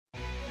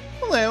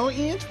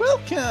and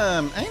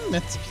welcome! I'm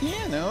Mets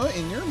Piano,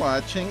 and you're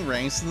watching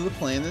Rise to the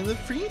Planet of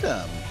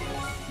Freedom.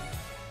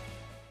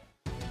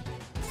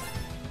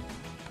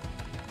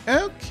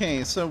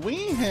 Okay, so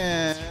we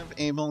have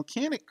a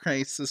volcanic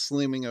crisis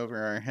looming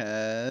over our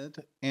head,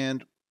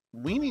 and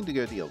we need to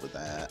go deal with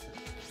that.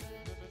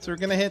 So we're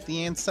gonna hit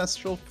the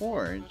Ancestral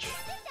Forge.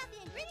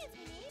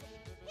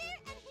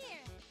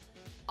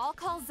 I'll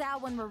call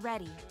Zhao when we're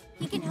ready.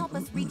 He can help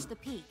us reach the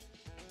peak.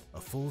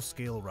 A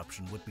full-scale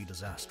eruption would be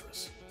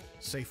disastrous.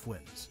 Safe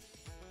wins.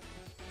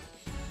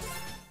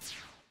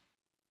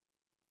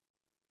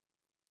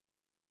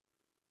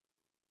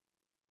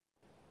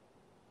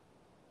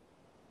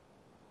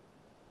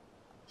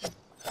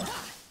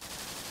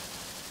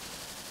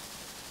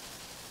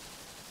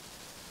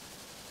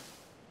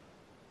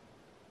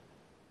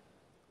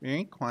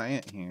 Very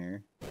quiet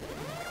here.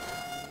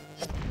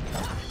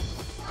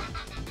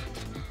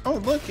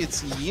 Oh, look,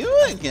 it's you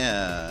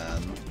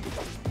again!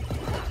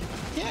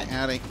 Get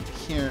out of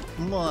here.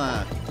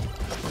 Mwah.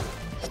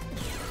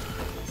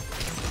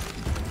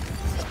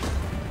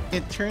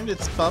 It turned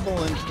its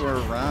bubble into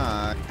a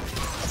rock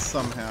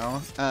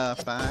somehow.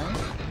 Bye.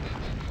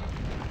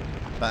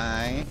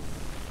 Bye.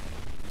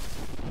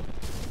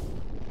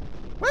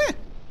 What?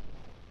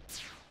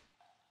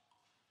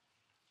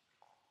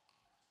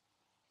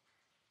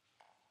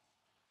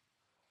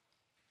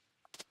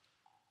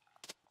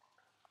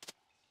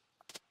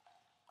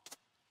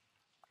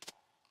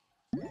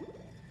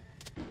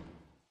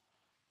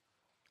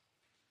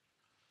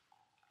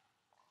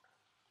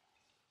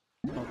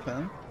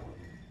 Open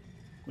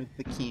with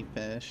the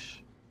keyfish.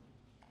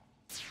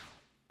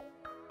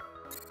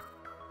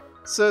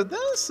 So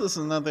this is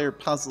another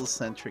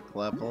puzzle-centric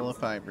level,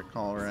 if I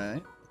recall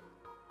right.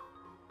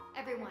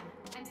 Everyone,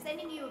 I'm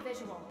sending you a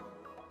visual.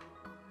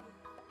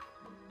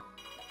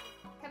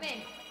 Come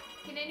in.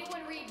 Can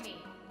anyone read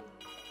me?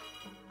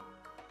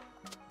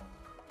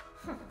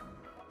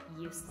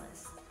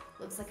 Useless.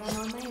 Looks like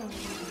I'm on my own.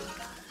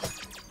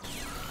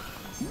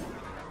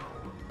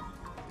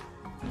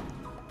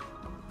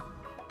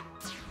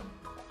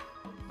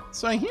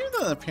 So I hear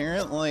that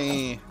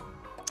apparently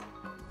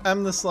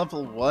this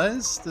level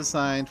was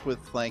designed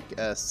with like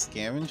a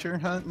scavenger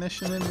hunt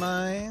mission in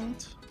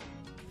mind,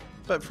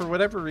 but for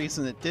whatever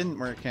reason it didn't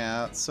work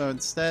out, so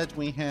instead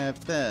we have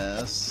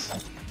this.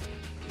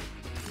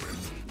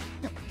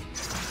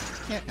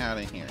 Get out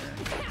of here.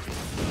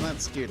 I'm not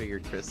scared of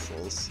your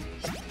crystals.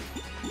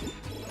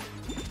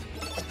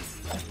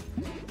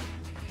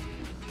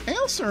 I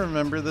also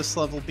remember this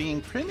level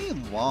being pretty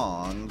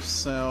long,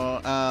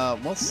 so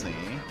we'll see.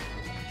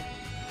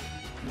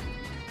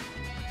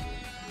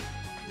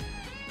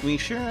 We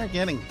sure are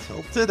getting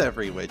tilted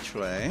every which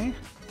way.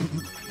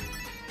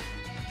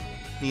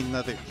 Need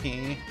another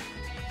key.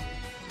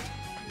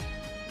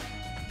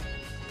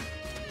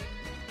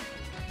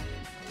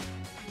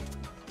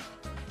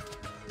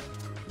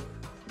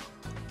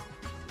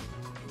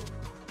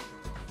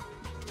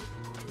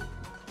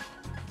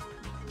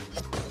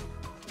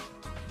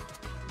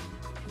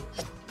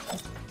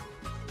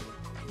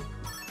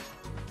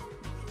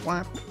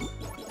 What?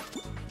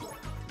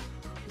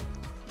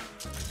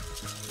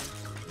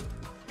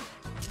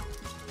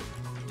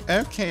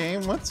 Okay,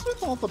 what's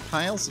with all the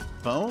piles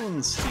of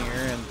bones here,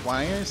 and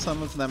why are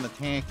some of them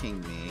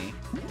attacking me?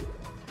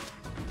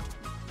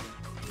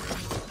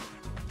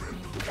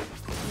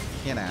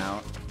 Get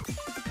out.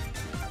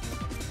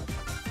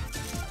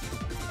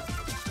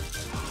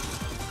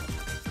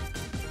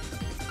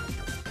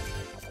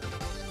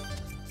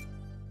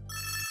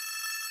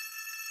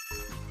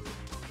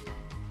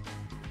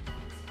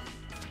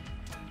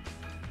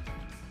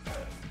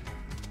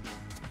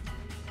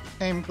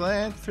 I'm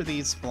glad for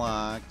these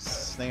blocks.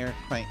 They are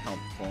quite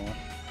helpful.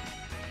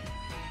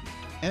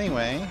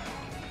 Anyway,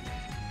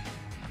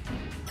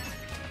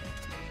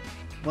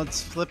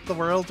 let's flip the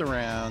world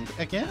around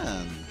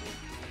again.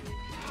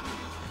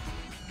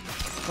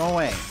 Go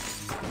away.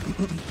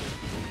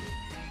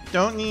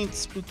 Don't need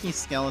spooky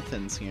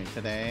skeletons here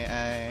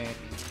today.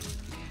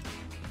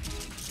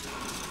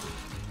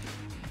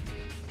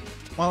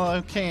 Well,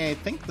 okay, I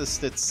think this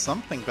did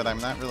something, but I'm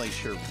not really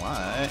sure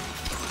what.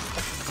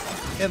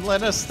 It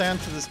led us down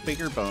to this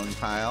bigger bone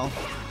pile,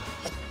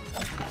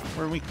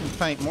 where we can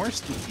fight more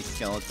spooky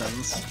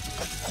skeletons.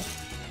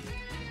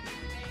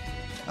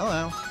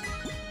 Hello.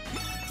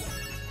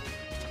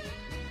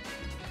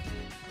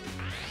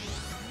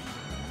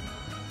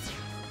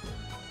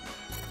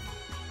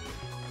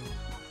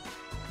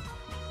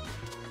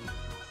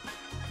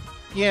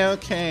 Yeah,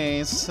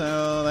 okay,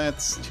 so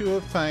that's 2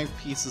 of 5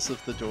 pieces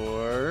of the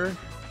door.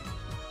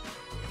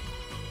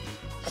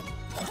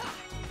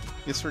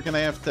 Guess we're gonna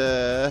have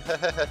to...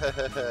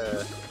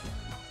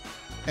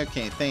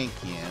 Okay, thank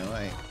you.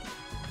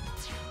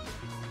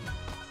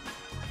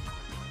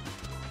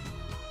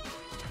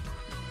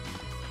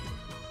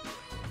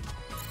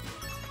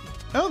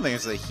 Oh,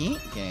 there's a heat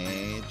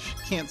gauge.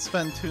 Can't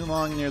spend too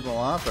long near the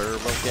lava or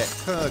we'll get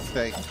cooked.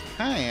 Like,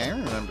 hi, I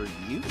remember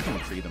you from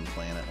Freedom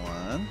Planet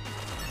 1.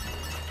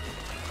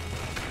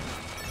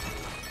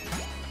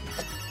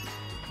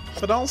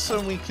 But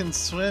also we can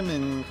swim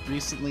in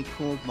recently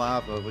cooled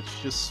lava, which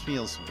just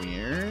feels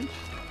weird.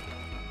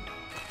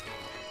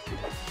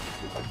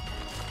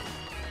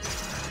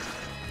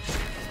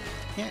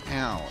 Get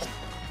out.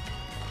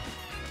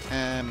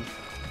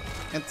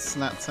 It's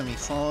not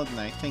semi-solid, and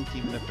I think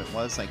even if it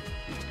was, I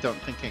don't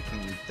think I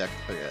can deck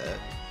through it.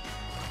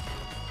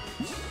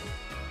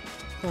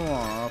 Cool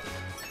off.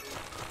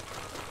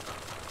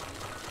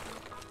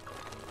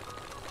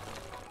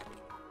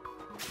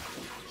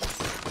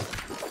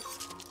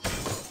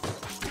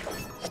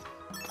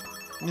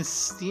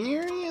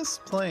 Mysterious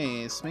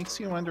place. Makes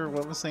you wonder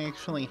what was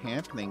actually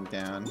happening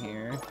down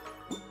here.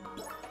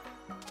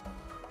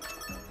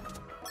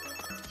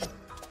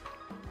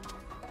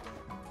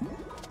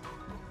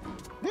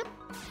 Yep.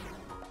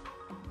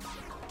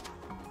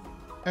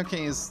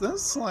 Okay, is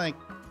this like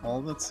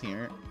all that's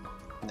here?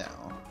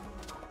 No.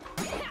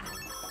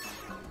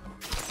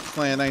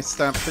 Glad I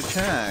stopped to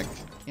check.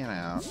 Get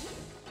out.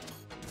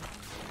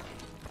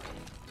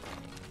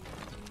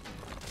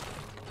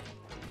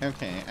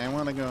 Okay, I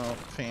want to go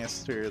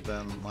faster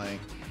than,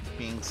 like,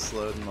 being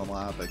slowed in the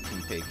lava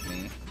can take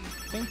me.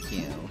 Thank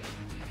you.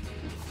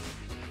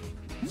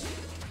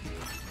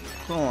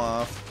 Pull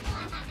off.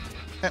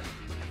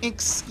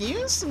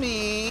 Excuse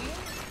me?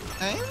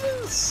 I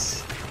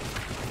was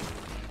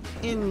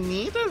in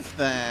need of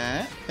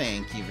that.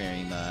 Thank you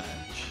very much.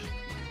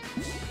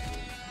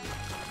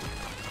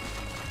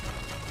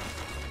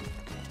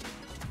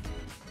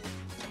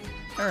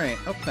 Alright,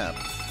 open up.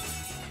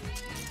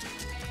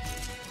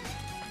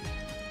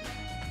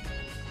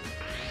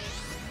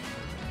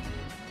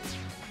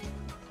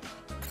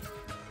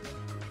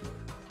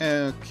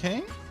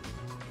 Okay.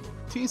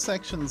 2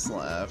 sections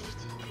left.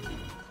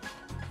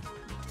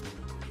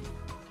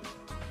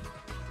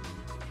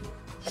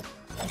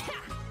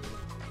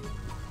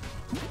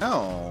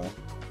 Oh.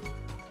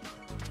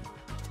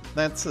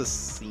 That's a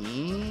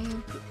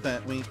seed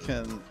that we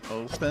can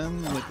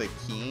open with a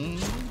key?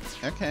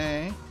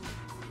 Okay.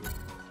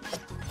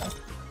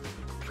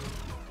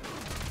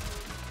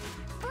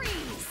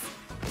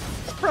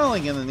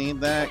 Probably gonna need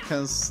that,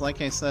 because,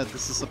 like I said,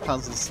 this is a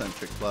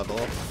puzzle-centric level.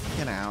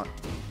 Get out.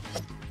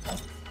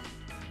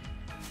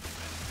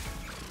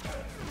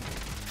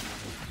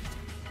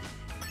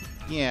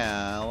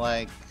 Yeah,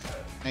 like,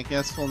 I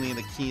guess we'll need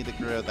a key to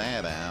grow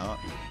that out.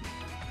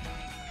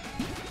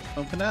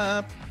 Open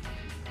up!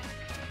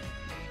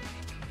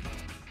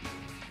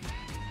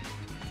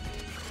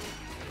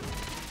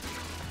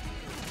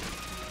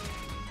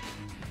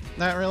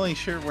 Not really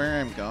sure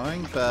where I'm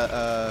going,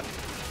 but,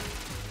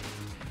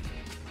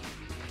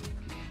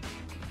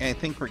 I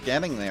think we're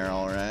getting there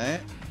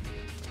alright.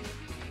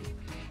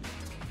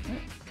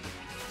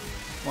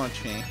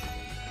 Watch me.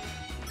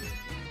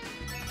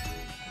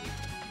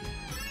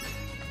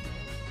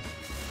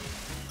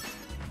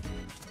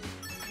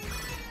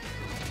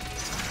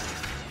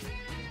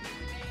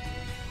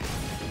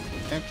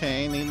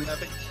 Okay, need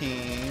another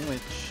key,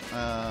 which,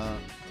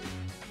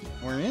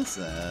 where is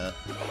it?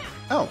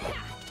 Oh!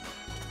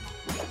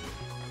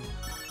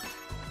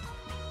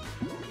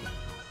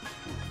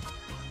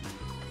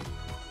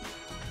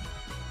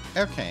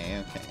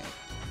 Okay, okay.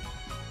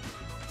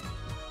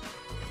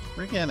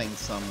 We're getting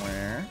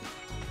somewhere.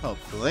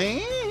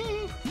 Hopefully!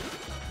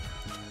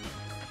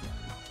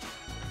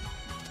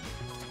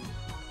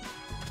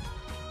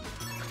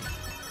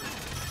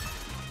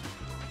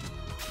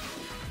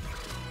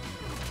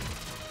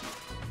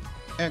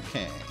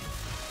 Okay.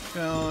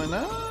 Going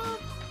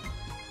up.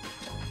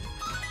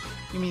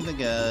 Give me the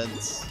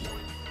goods.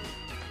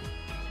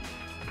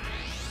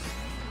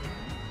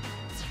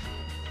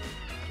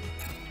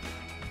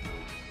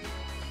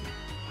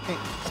 Hey,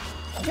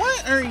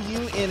 what are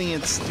you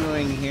idiots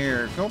doing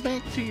here? Go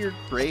back to your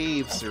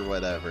graves or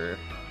whatever.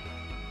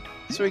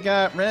 So we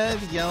got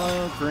red,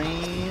 yellow,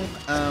 green,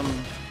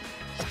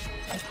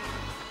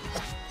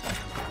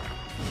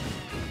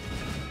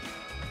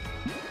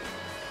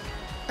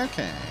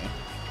 okay.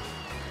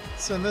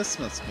 So this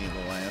must be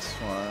the last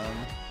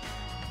one.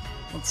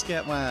 Let's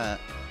get wet.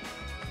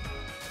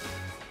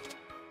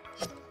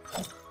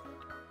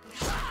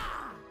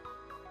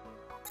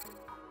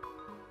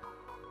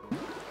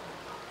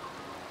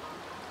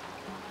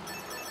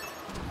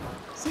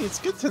 See, it's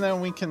good to know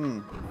we can...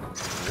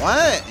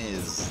 What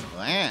is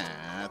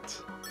that?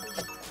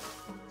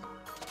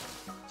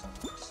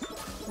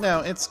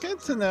 No, it's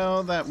good to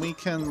know that we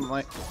can,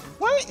 like...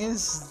 What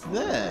is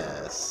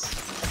this?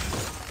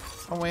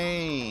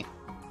 Away.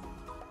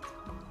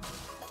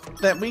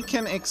 That we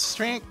can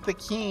extract the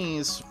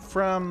keys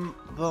from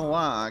the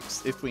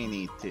locks if we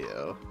need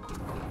to.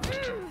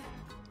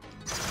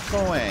 Go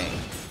away.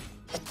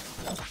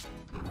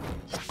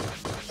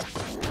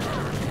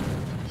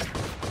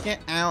 Get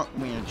out,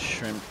 weird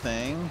shrimp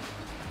thing.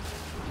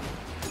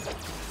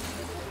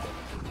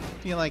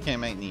 Feel like I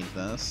might need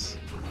this.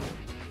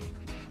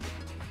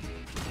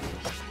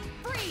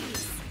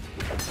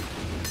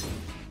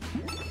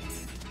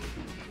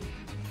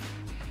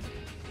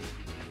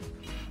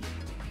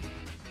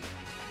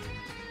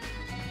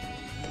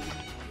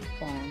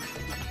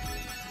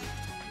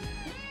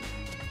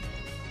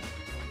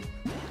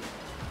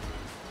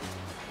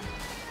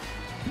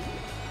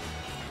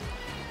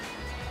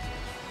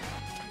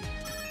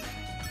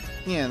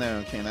 Yeah, no,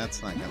 okay,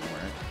 that's not gonna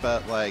work.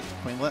 But, like,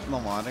 can we let the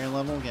water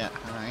level get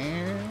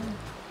higher?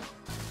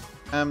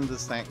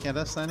 Does that get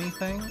us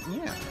anything?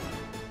 Yeah.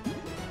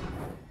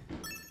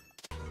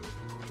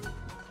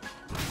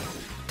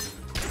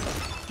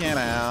 Get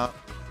out.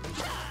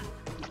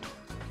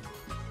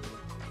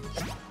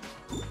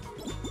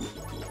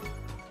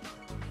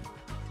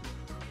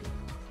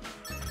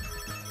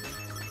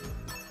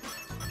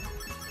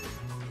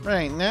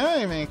 Right, now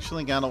I've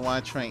actually got to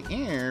watch my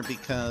ear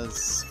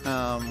because,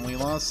 we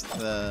lost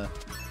the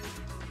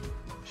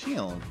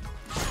shield.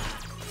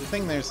 Good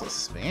thing there's a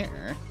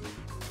spare.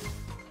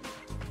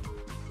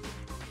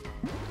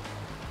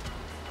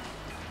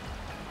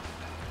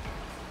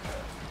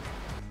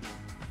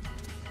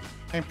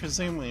 I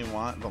presume we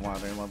want the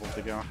water level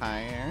to go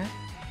higher.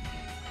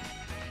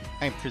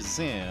 I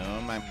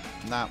presume, I'm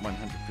not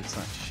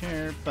 100%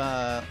 sure,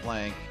 but,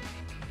 like,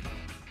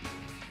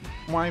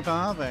 why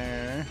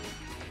bother?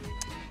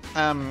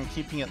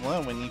 Keeping it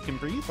low when you can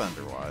breathe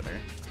underwater.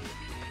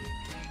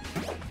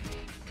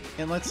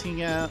 It lets you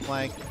get,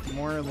 like,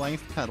 more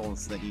life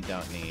petals that you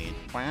don't need.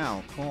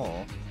 Wow,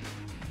 cool.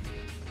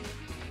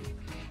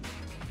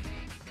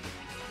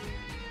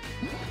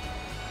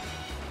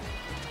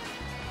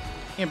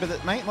 Yeah, but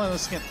it might let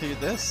us get through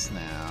this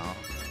now.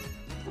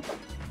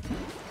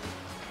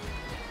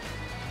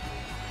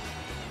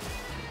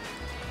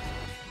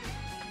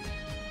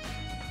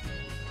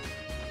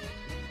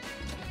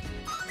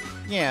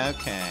 Yeah,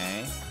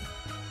 okay.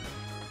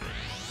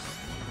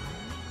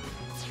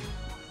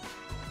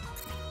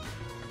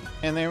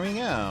 And there we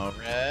go.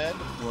 Red,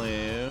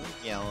 blue,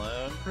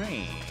 yellow,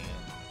 green.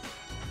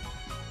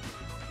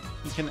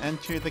 You can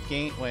enter the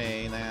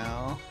gateway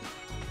now.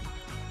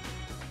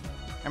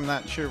 I'm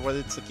not sure what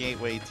it's a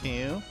gateway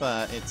to,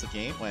 but it's a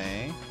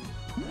gateway.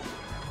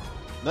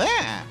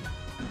 Ah!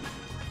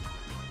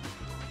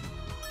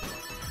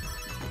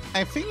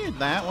 I figured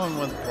that one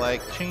would,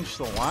 like, change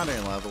the water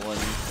level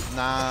and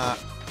not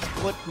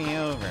flip me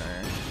over.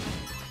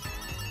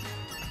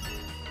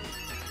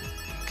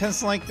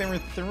 Because, like, there were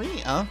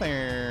 3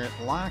 other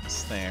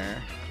locks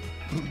there.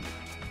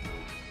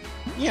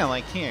 Yeah,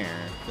 like here.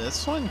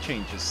 This one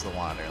changes the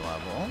water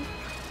level.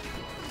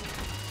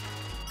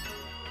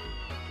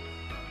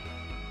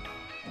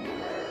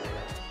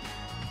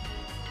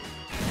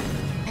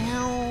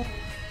 Ow!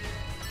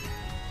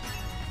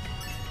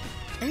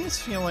 I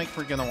just feel like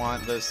we're gonna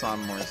want this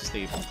on more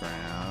stable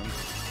ground.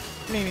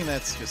 Maybe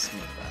that's just me,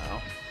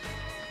 though.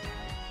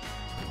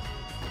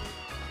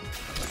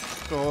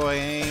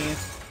 Boy,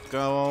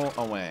 go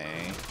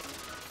away.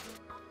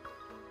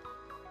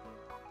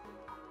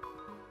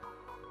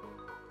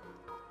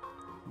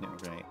 No,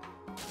 right.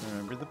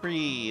 Remember to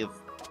breathe.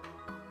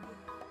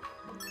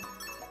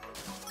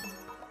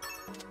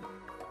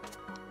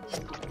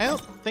 I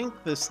don't think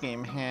this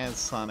game has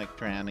Sonic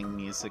drowning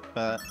music,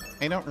 but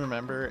I don't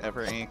remember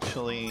ever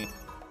actually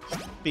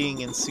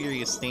being in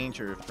serious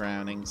danger of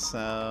drowning,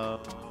 so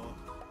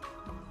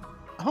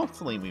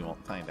hopefully we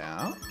won't find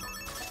out.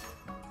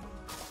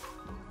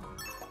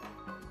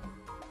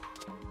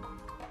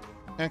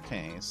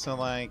 Okay, so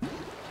like,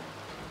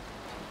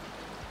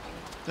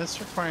 this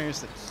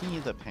requires a key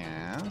to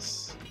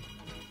pass.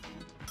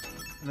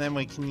 And then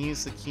we can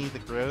use the key to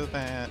grow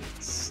that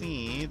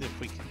seed if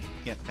we can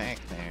get back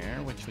there,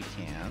 which we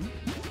can.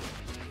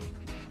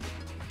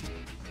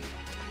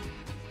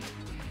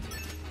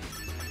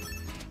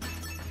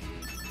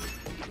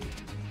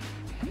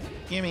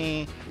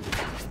 Gimme!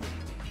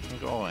 I'm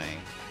going.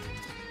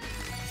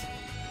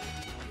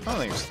 Oh,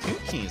 there's 2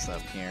 keys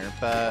up here,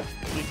 but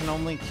we can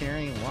only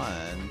carry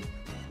 1.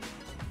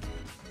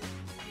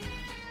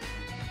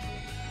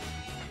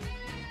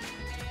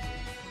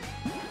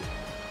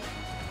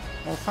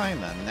 Well, fine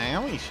then.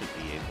 Now we should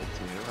be able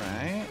to,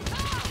 right?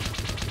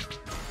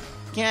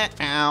 Get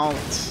out!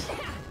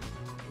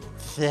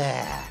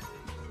 There.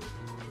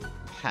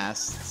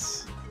 Pests.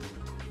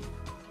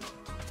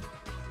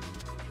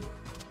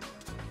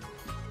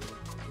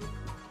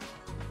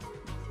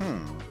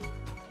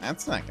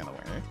 That's not gonna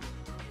work.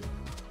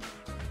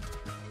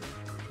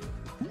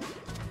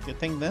 Good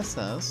thing this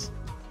does.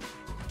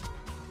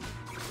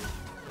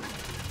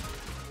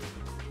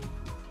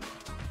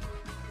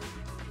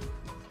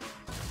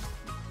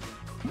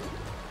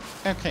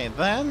 Okay,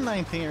 then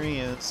my theory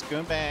is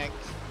go back,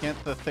 get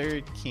the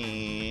 3rd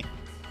key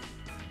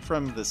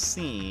from the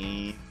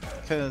sea,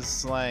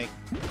 because, like,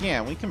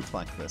 yeah, we can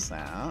pluck this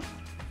out.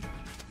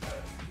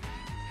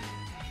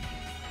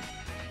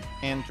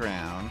 And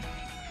drown.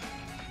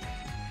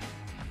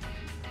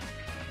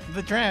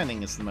 The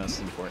drowning is the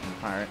most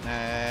important part.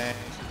 I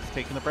should have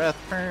taken a breath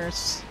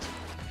first.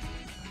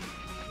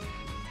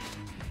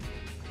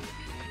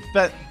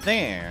 But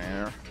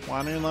there,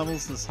 water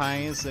level's as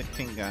high as it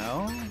can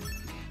go.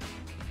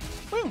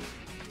 Woo!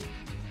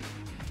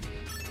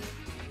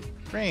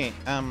 Great,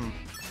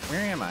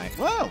 where am I?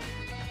 Whoa!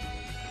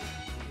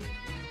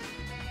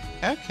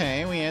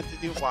 Okay, we had to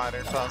do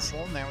water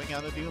puzzle, now we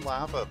gotta do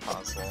lava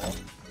puzzle.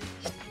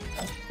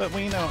 But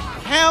we know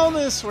how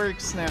this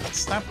works now.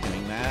 Stop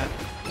doing that.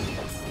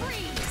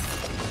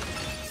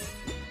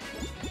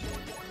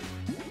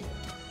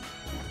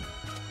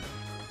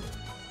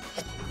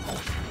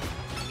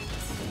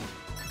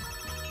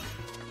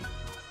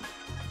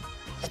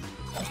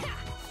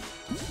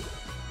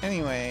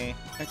 Anyway,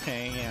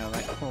 okay, yeah,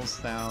 that cools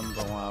down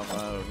the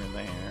lava over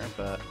there,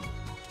 but...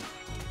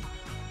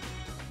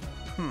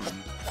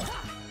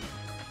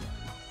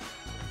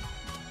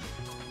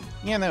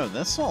 Yeah, no,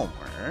 this will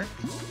work.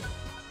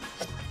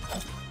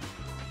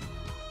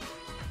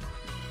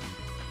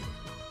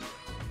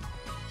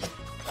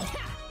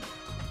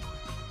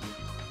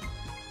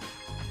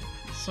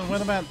 So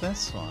what about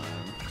this one?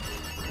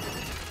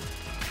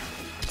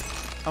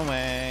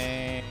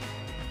 Away!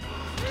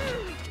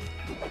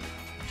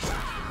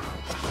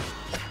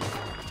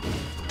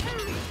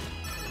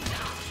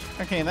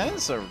 Okay, that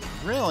is a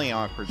really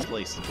awkward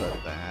place to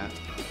put that.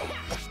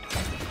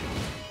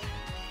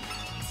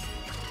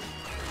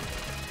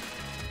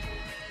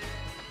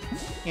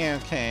 Yeah,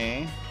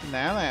 okay.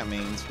 Now that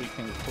means we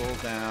can cool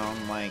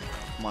down, like,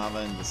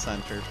 lava in the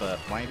center, but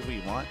why do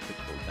we want to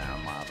cool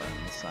down lava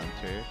in the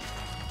center?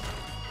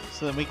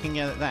 So that we can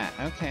get at that.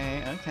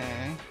 Okay,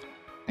 okay.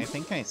 I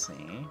think I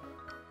see.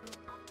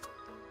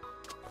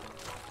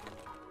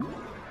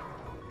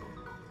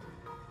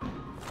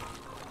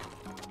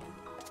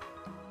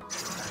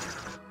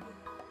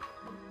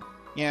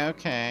 Yeah,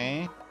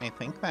 okay. I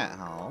think that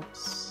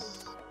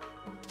helps.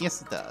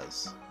 Yes, it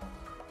does.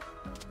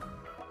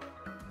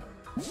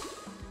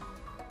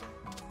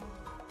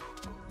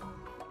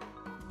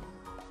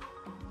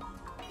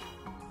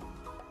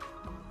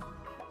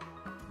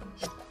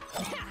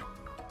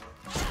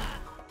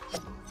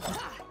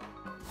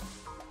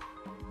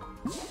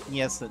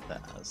 Yes, it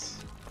does.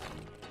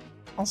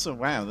 Also,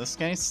 wow, this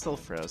guy's still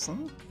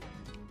frozen?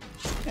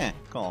 Yeah,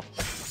 cool.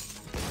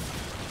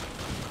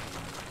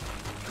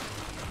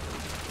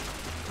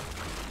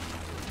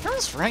 I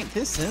was right,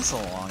 this is a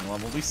long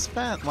level. We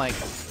spent, like,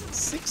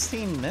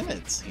 16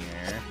 minutes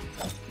here.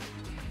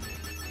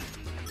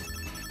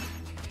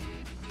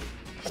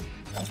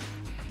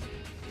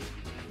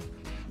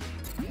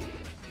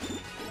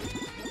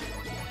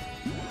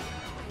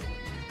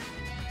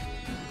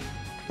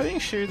 Pretty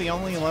sure the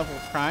only level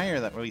prior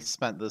that we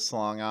spent this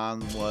long on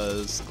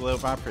was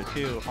Globe Opera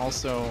 2.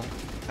 Also,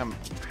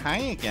 hi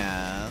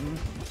again,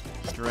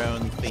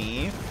 Drone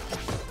Thief.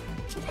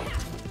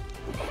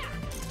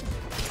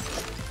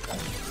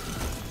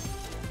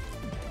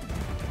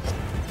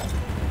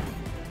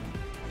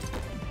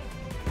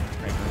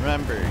 Right,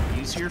 remember,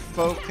 use your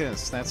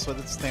focus, that's what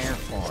it's there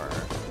for.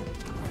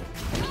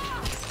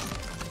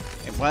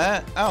 Hey,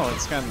 what? Oh,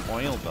 it's got an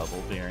oil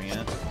bubble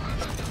variant.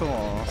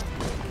 Cool.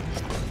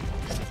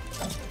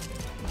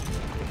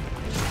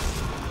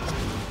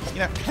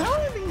 You know, how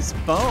are these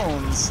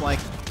bones, like,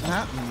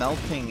 not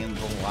melting in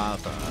the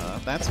lava?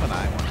 That's what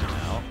I want to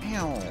know.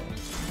 Ow.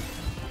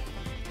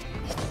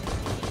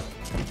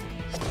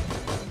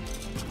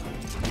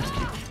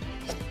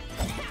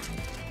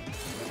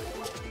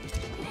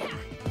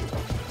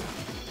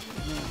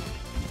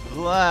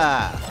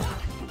 Blah.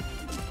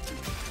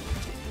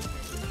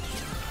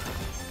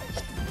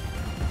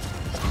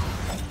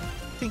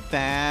 Take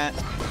that.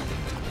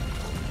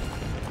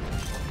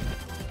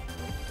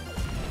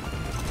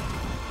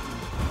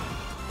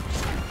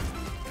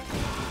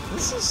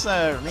 This is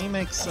a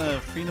remix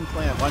of Freedom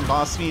Plant 1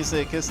 boss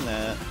music, isn't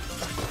it?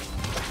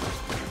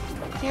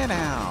 Get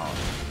out.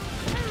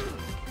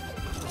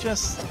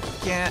 Just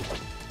get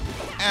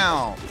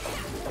out.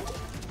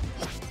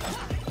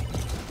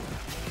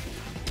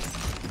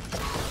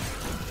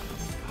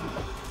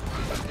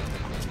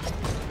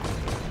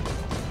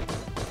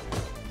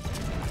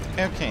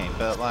 Okay,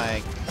 but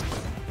like,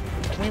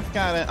 we've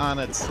got it on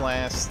its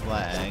last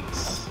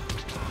legs.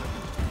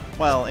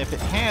 Well, if it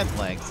had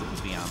legs, it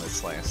would be on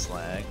its last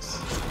legs.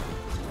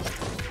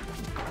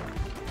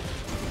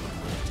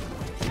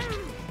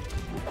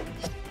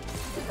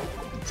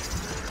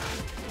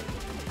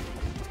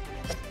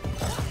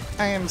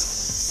 I am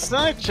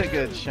such a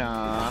good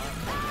shot.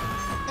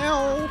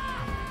 Ow!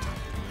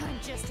 I'm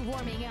just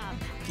warming up.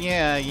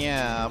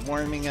 Yeah,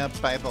 warming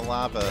up by the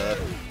lava.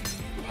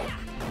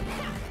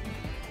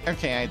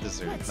 Okay, I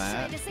deserve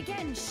that. Let's try this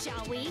again,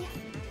 shall we?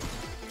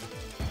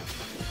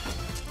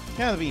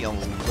 Gotta be a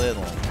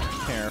little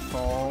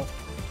careful.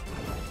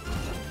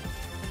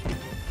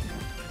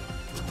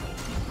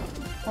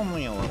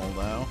 Only a little,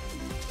 though.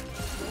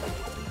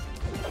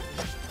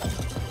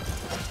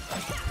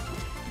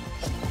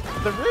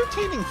 The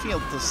rotating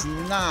field does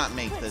not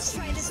make this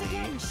easy.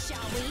 Again,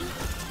 shall we?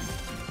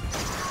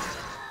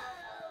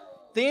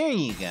 There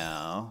you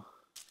go.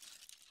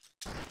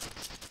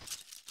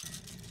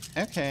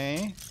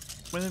 Okay.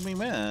 When did we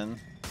win?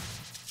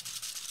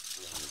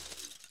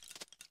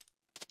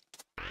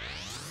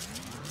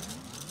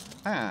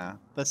 Ah,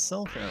 the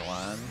silver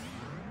one.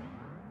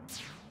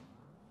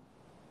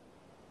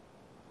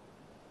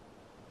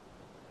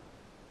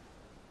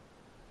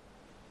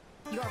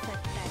 You're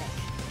pathetic.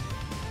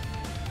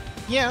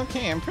 Yeah,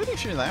 okay, I'm pretty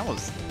sure that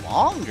was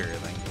longer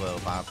than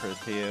Globe Opera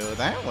 2.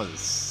 That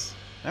was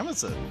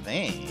a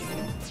thing.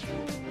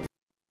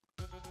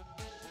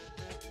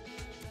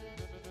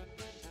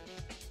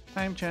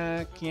 Time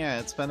check. Yeah,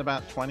 it's been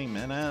about 20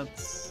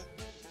 minutes.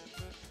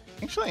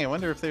 Actually, I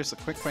wonder if there's a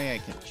quick way I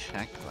can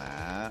check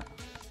that.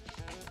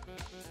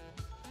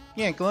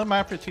 Yeah, Glow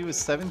Mopper 2 was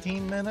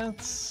 17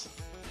 minutes.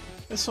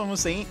 This one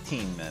was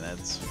 18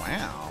 minutes.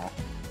 Wow.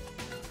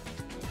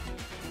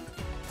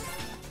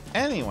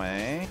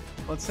 Anyway,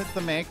 let's hit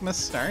the Magma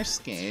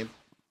Starscape.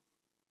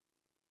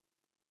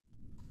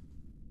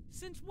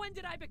 Since when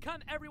did I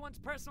become everyone's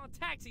personal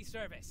taxi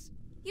service?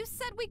 You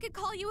said we could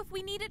call you if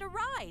we needed a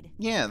ride.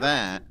 Yeah,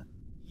 that.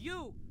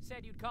 You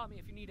said you'd call me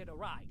if you needed a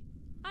ride.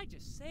 I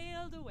just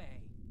sailed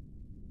away.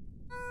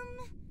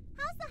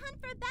 How's the hunt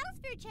for a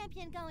Battlesphere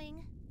champion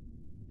going?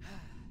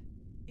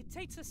 It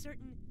takes a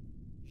certain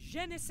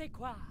je ne sais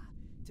quoi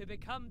to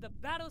become the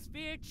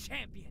Battlesphere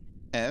champion.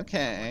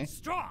 Okay.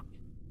 Strong,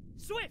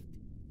 swift,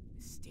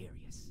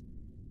 mysterious,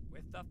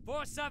 with the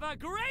force of a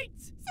great...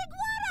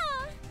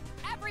 Seguara!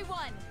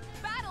 Everyone,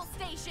 battle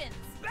stations!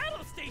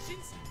 Battle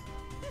stations?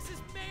 This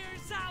is Mayor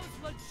Zhao's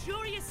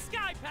luxurious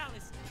sky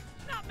palace,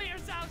 not Mayor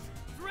Zhao's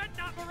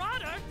dreadnought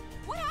marauder.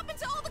 What happened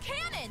to all the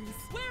cannons?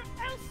 Where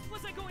else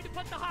was I going to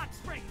put the hot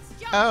springs?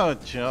 Oh,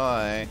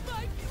 joy.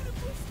 My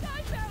beautiful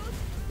sky palace!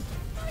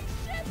 My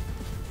ship!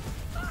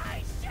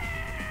 My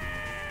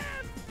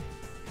ship!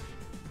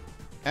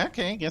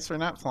 Okay, guess we're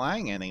not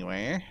flying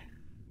anywhere.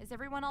 Is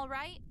everyone all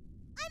right?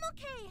 I'm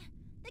okay.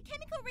 The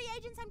chemical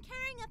reagents I'm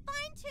carrying are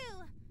fine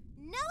too.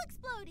 No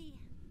explodey.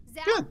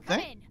 Zhao, Good, come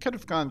that in. could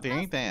have gone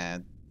very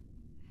bad.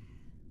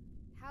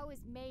 How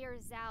is Mayor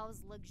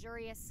Zhao's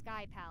luxurious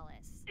sky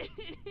palace?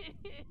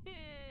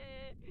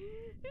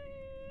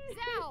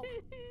 Zhao!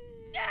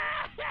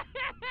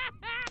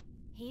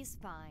 He's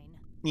fine.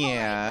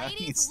 Yeah, all right,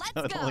 ladies, he's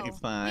let's totally go.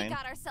 fine. We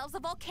got ourselves a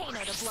volcano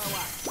to blow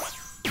up.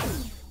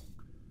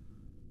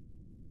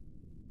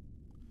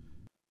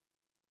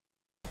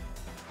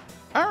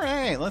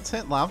 Alright, let's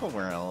hit Lava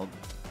World.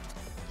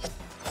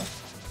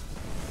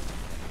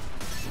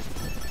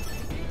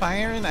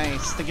 Fire and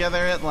ice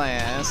together at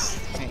last.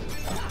 Hey.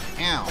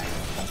 Ow.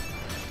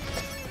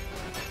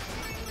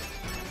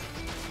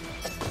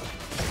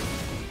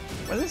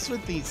 What is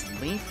with these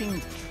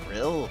leaping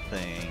drill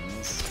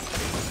things?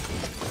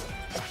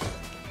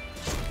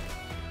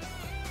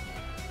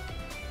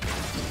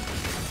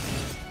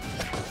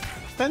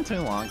 It's been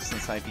too long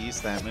since I've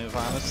used that move,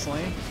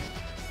 honestly.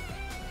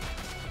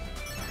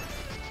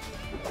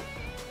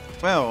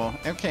 Whoa,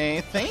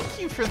 okay, thank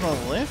you for the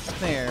lift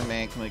there,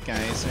 Magma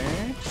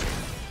Geyser.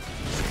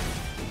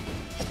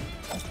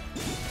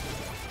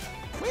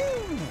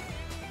 Woo!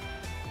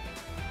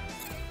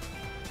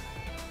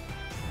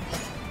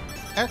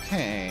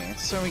 Okay,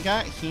 so we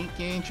got heat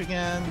gauge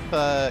again,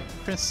 but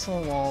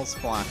crystal walls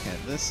block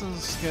it. This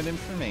is good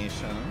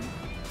information.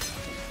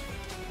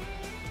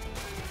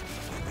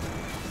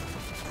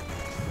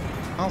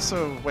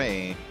 Also,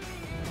 wait.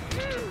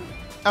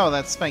 Oh,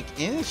 that spike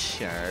is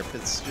sharp.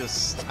 It's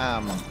just,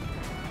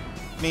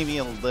 maybe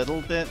a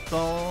little bit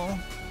dull.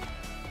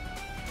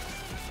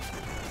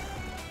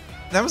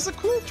 That was a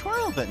cool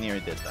twirl that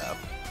Neera did, though.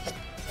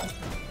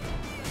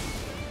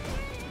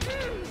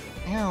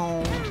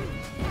 Ow.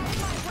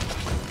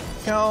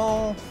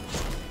 Go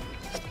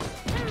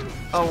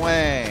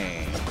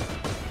away.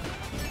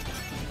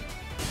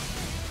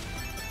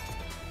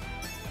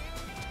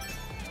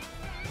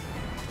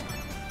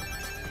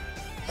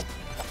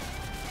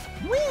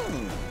 Woo!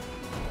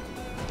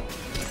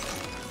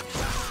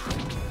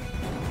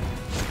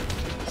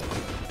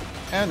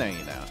 Oh, no,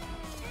 you don't.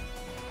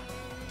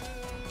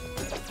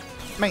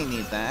 Might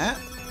need that.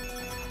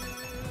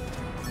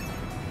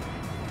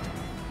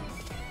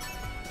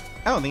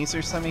 Oh, these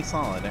are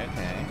semi-solid,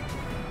 okay.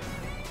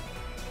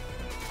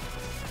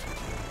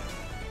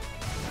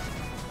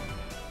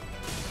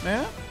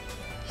 No?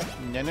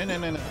 No, no, no,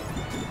 no, no.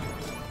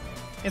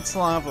 It's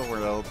Lava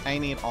World. I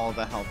need all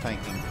the help I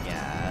can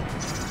get.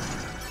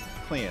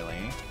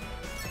 Clearly.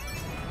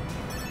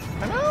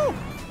 Oh no!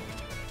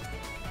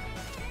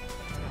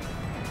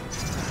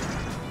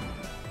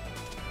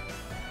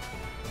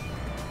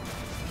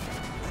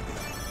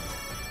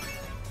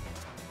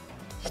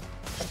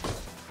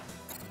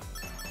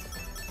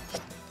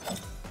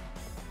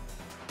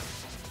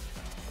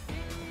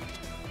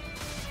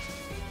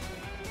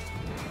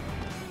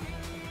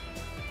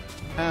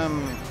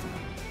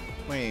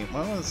 Wait,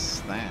 what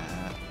was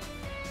that?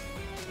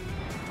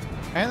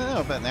 I don't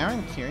know, but now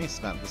I'm curious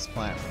about this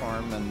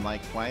platform and,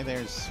 like, why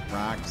there's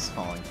rocks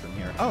falling from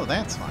here. Oh,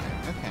 that's fine.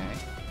 Okay.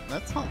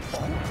 That's helpful.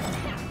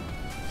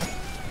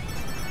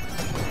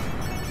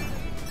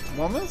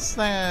 What was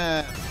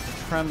that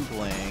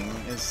crumbling?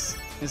 Is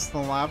the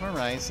lava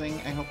rising?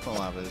 I hope the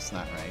lava is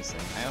not rising.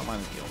 I don't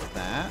want to deal with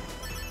that.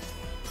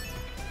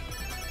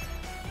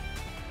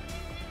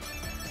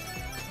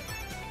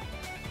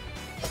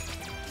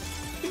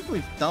 I think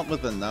we've dealt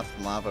with enough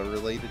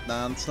lava-related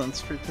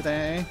nonsense for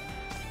today.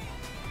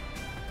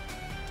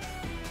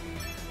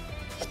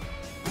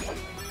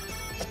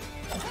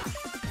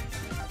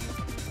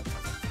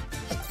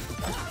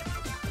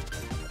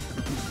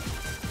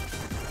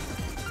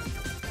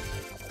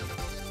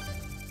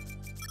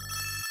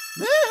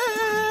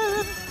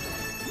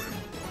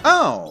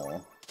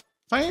 Oh!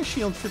 Fire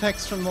shield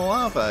protects from the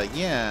lava.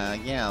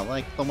 Yeah,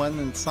 like the one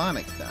in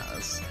Sonic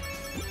does.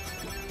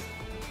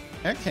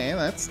 Okay,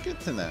 that's good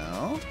to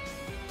know.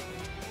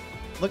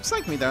 Looks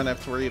like we don't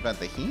have to worry about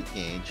the heat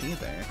gauge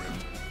either.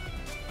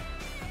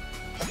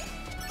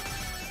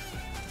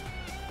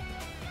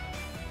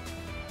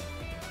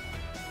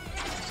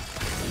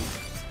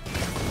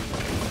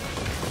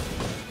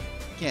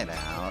 Get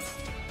out.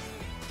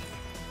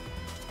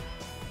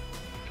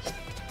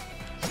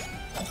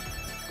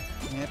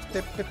 Yep,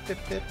 dip, dip, dip,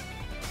 dip.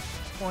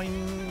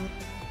 Boing.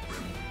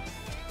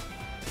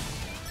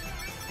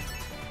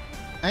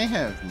 I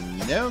have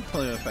no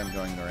clue if I'm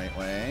going the right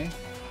way.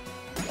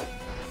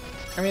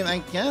 I mean, I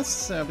guess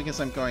so, because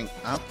I'm going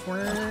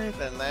upward,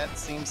 and that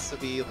seems to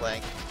be,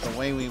 like, the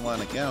way we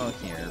want to go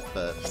here,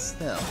 but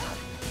still.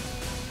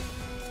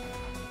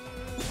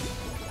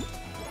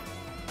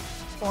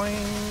 Boing!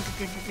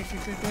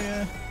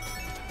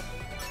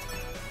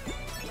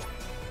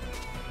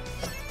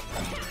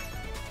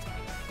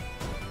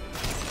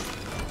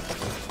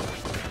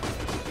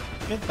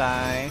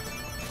 Goodbye.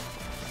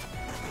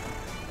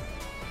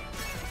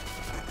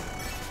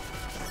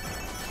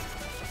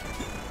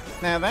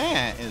 Now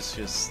that is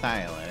just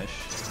stylish.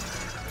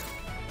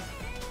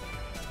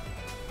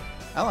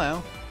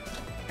 Hello.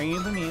 Are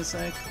you the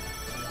music?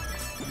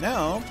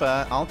 No,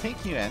 but I'll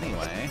take you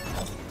anyway.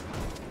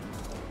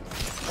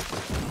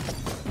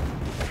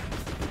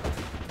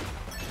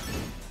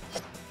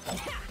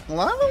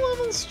 Lava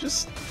levels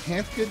just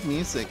have good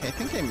music. I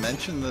think I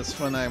mentioned this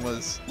when I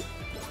was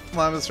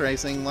Lava's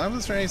Rising.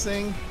 Lava's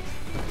Rising.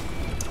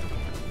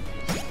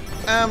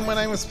 When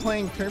I was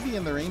playing Kirby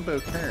and the Rainbow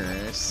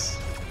Curse.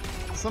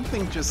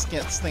 Something just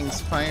gets things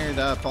fired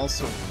up.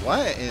 Also,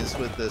 what is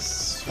with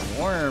this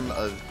swarm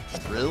of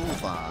drill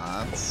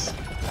bots?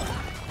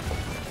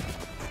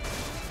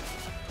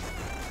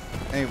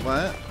 Hey,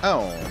 what?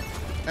 Oh.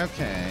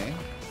 Okay.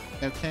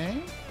 Okay.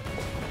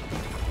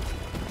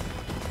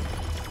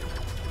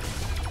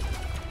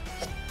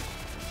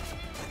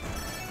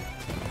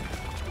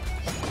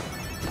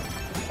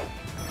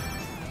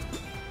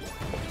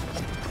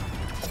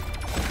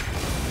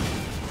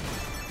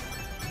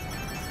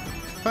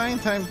 Fine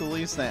time to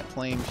lose that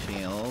flame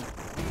shield,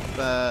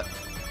 but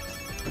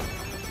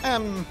I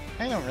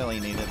don't really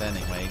need it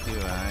anyway, do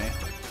I?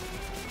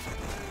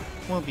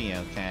 We'll be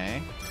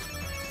okay.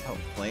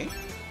 Hopefully.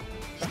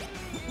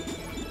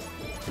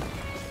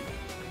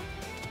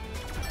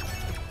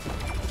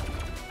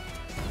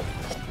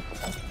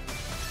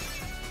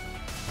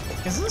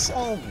 Is this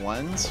all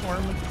one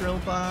swarm of drill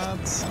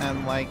bots,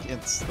 and like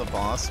it's the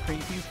boss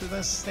preview for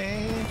this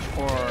stage,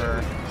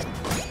 or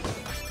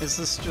is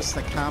this just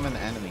a common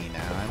enemy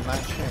now? I'm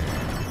not sure.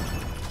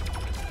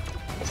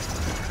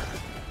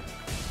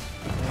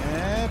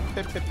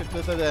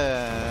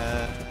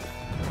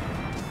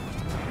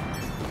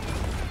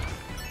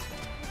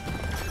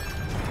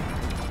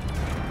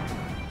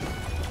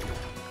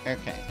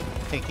 Okay,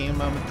 taking a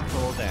moment to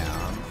cool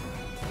down.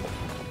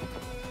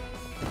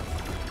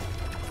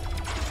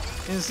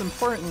 It is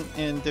important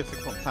in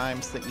difficult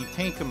times that you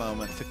take a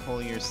moment to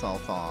cool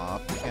yourself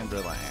off and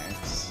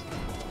relax.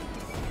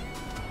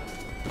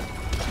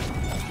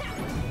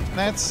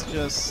 That's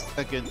just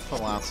a good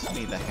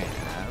philosophy to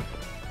have.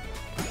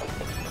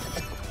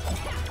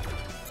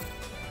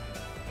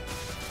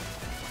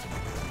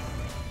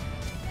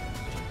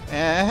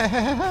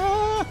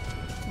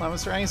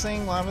 Lava's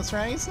rising, lava's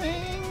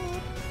rising!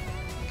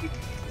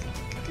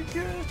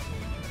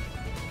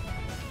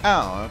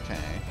 Oh,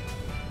 okay.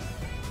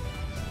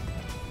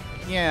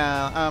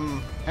 Yeah,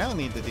 I don't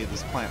need to do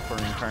this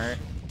platforming part,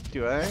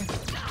 do I?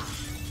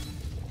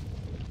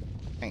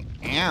 Hey,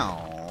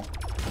 ow!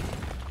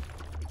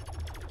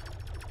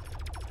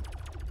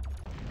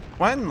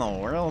 What in the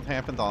world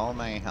happened to all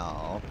my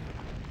health?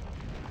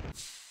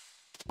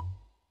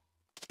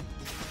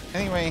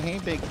 Anyway, hey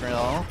Big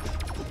Grill.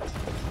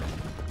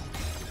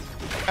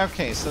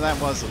 Okay, so that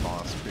was a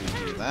boss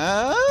preview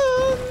then.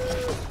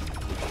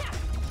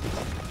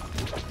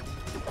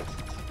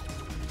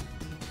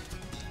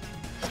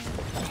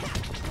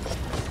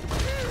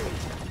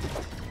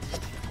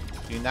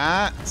 Do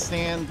not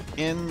stand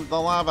in the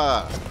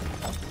lava.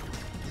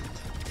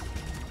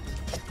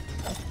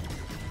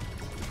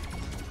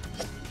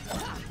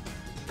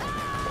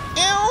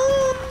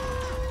 Ew!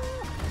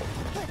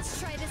 Let's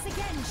try this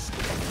again.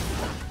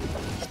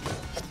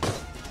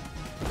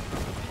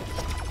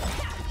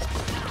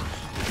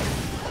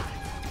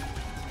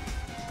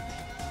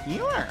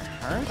 You are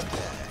hurt.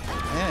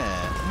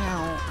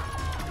 Now.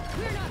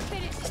 We're not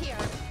finished here.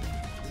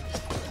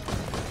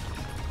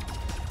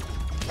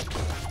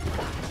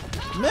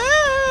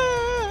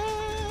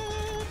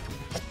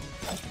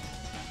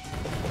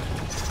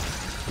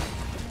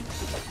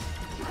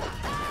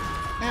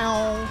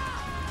 Ow.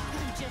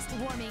 I'm just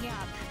warming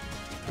up.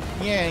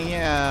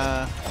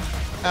 Yeah.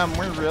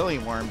 We're really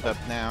warmed up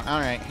now.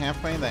 Alright,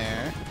 halfway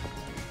there.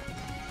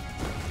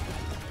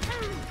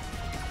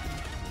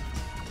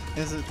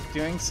 Is it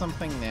doing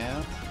something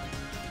now?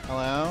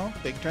 Hello?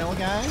 Big drill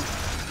guy?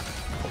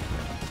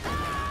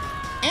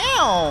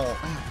 Ow!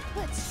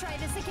 Let's try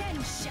this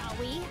again, shall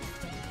we?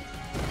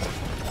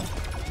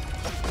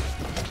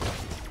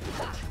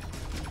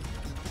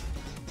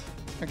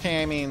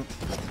 Okay, I mean...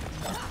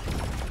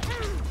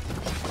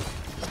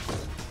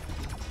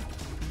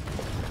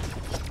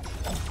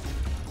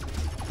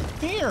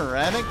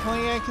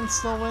 Theoretically, I can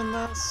still win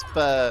this,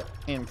 but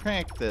in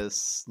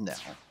practice, no.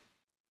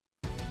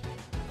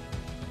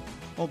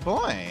 Oh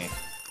boy,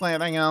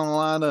 glad I got a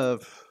lot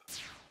of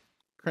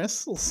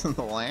crystals in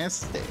the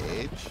last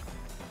stage.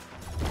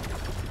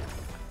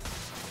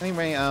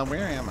 Anyway,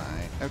 where am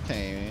I?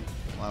 Okay,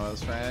 well, I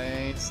was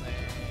right.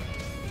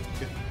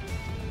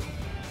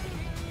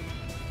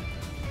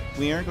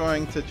 We are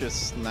going to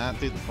just not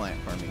do the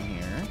platforming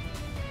here.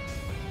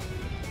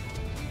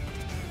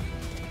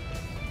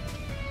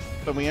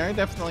 But we are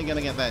definitely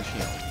gonna get that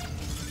shield.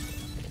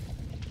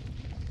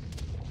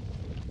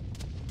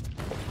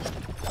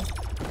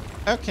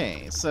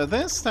 Okay, so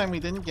this time we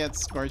didn't get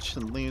scorched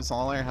and lose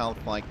all our health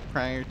like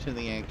prior to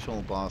the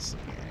actual boss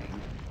appearing.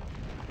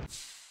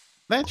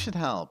 That should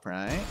help,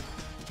 right?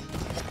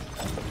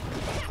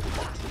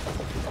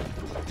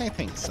 I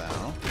think so.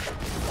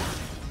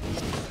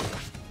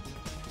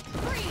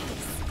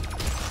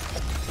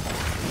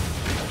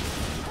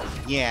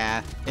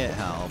 Yeah, it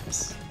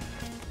helps.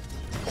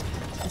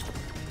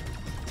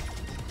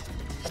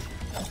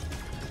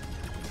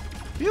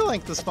 I feel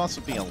like this boss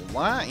would be a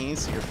lot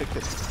easier if it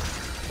could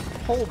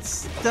hold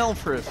still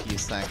for a few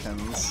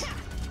seconds.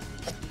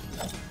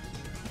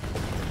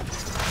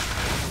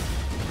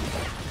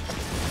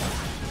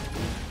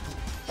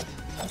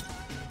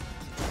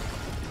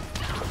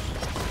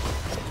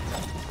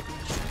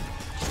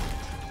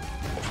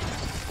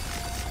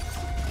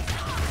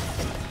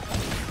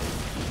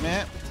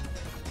 Meh.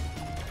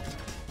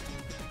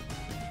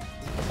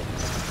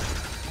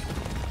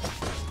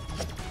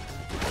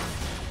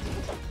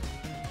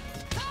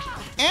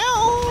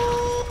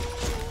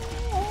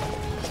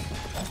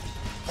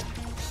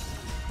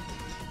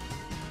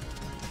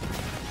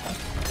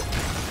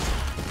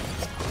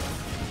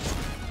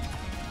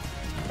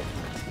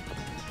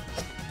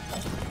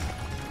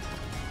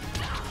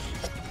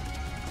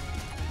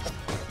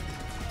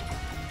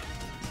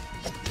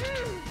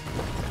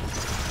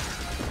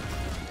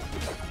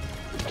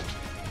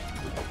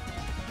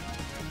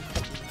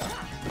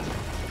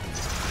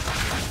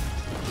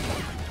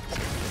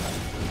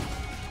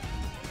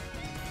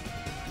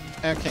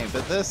 Okay,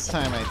 but this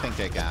time I think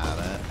I got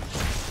it.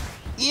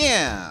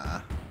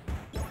 Yeah!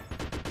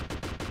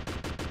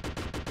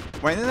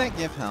 Why did that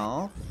give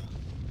health?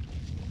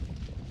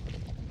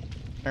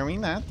 Are we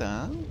not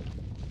done?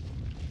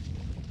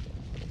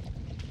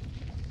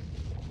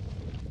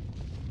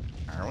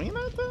 Are we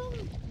not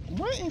done?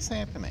 What is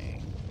happening?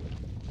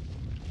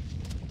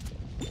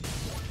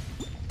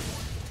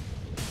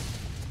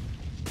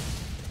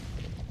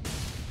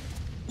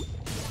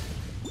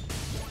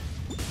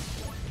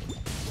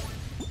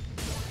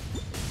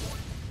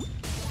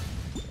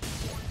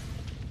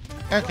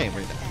 Okay,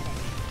 we're done.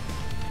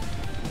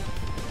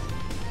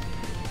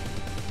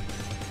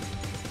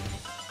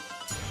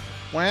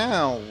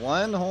 Wow,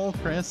 one whole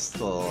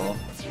crystal.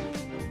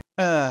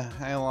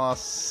 I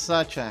lost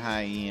such a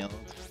high yield.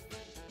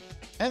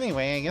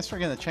 Anyway, I guess we're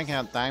gonna check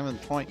out Diamond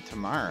Point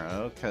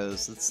tomorrow,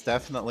 because it's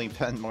definitely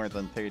been more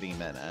than 30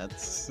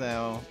 minutes.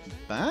 So,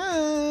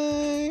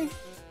 bye!